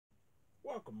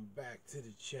Welcome back to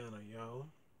the channel, y'all.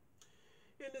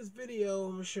 In this video,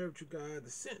 I'm gonna share with you guys the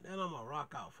scent that I'm gonna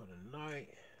rock out for the night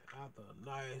after a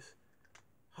nice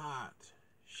hot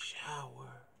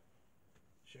shower.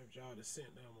 Share with y'all the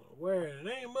scent that I'm gonna wear, and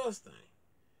it ain't Mustang.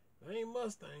 It ain't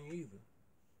Mustang either.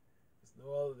 It's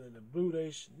no other than the Bleu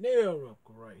Chanel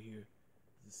replica right here.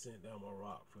 It's the scent that I'm gonna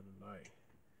rock for the night.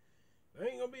 It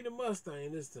ain't gonna be the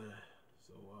Mustang this time.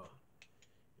 So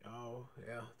y'all,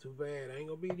 yeah, too bad. It ain't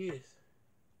gonna be this.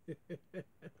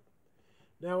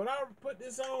 Now, when I put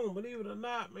this on, believe it or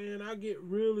not, man, I get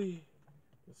really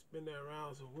spin that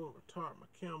around so it won't retard my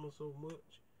camera so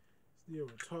much. Still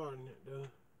retarding it though.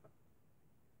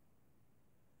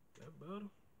 That better?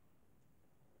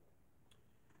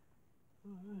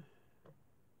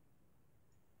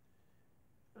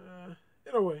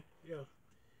 Anyway, yeah.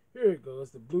 Here it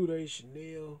goes. The Bleu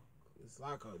Chanel. It's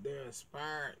like they're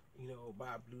inspired, you know,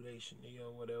 by Bleu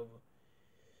Chanel, whatever.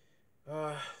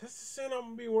 That's the scent I'm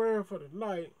gonna be wearing for the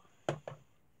night. I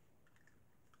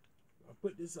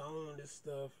put this on, this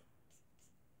stuff.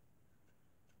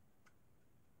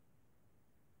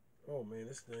 Oh man,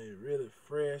 this thing is really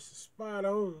fresh. It's spot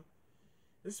on.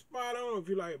 It's spot on if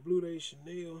you like Bleu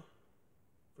Chanel.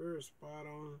 Very spot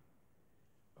on.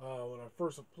 When I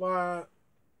first applied,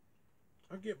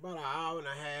 I get about an hour and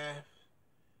a half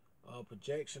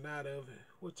projection out of it,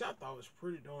 which I thought was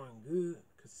pretty darn good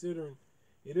considering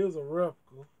it is a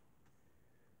replica.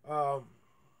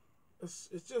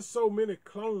 It's just so many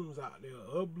clones out there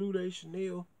of Bleu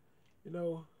Chanel. You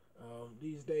know,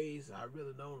 these days I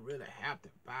really don't have to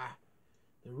buy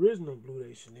the original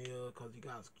Bleu Chanel because you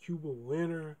got Cuba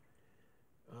Winter.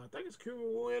 I think it's Cuba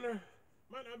Winter.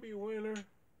 Might not be Winter.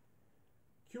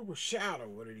 Cuba Shadow,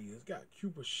 what it is. It's got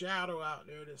Cuba Shadow out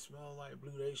there that smells like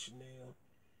Bleu Chanel.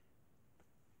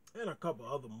 And a couple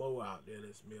other more out there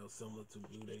that smell similar to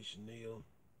Bleu Chanel.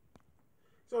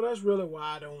 So that's really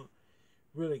why I don't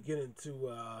really get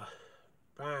into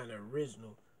buying the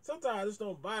original. Sometimes I just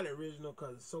don't buy the original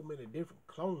because there's so many different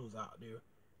clones out there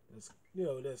that's, you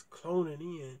know, that's cloning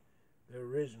in the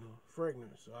original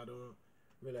fragrance. So I don't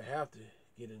really have to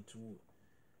get into it.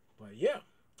 But yeah,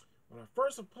 when I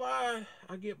first apply,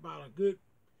 I get about a good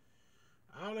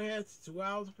hour and a half to 2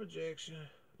 hours of projection.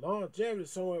 Longevity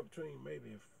is somewhere between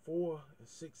maybe 4 and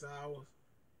 6 hours.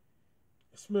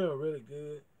 It smells really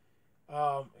good.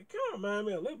 It kind of reminds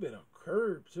me a little bit of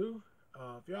Curb too.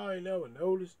 If y'all ain't never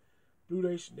noticed,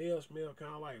 Bleu Chanel smell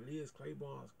kind of like Liz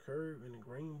Claiborne's Curb in the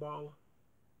green bottle.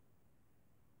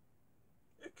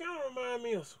 It kind of reminds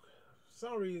me of, for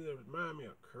some reason, it reminds me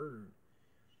of Curb.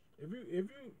 If you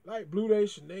like Bleu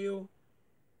Chanel,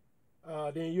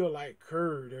 then you'll like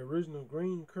Curb, the original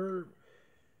green Curb,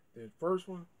 the first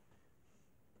one.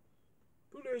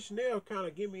 Bleu Chanel kind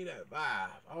of give me that vibe.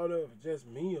 I don't know if it's just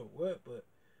me or what, but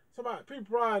people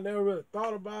probably never really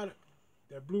thought about it.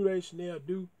 That Bleu Chanel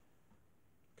do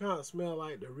kind of smell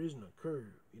like the original Curb,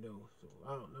 you know. So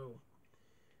I don't know.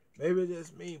 Maybe it's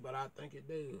just me, but I think it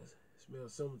does. It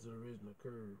smells similar to the original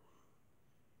Curb.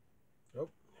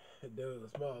 Nope, it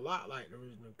does smell a lot like the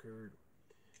original Curb.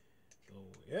 So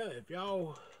yeah, if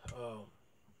y'all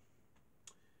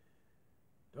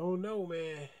don't know,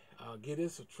 man, give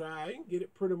this a try. You can get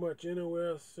it pretty much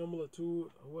anywhere similar to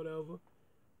it or whatever.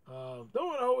 Don't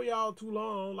want to hold y'all too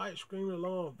long. I don't like screaming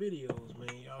long videos,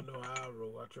 man. Y'all know how I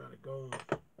roll. I try to go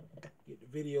and get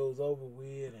the videos over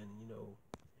with, and you know,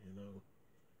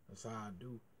 that's how I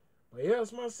do. But yeah,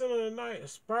 it's my scent of the night.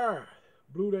 Inspired.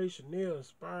 Bleu Chanel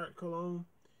inspired cologne.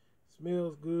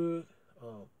 Smells good.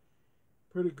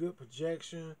 Pretty good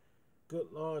projection.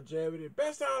 Good longevity.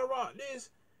 Best time to rock this.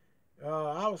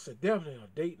 I would say definitely a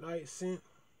date night scent.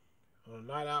 On a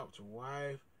night out with your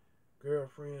wife,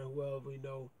 girlfriend, whoever, you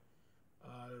know.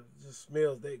 It just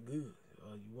smells that good.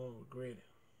 You won't regret it.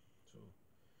 So,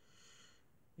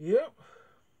 yep.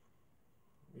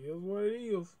 It is what it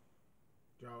is.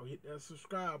 Y'all hit that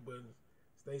subscribe button.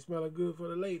 Stay smelling good for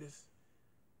the latest.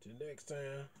 Till next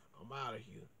time, I'm out of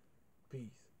here.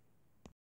 Peace.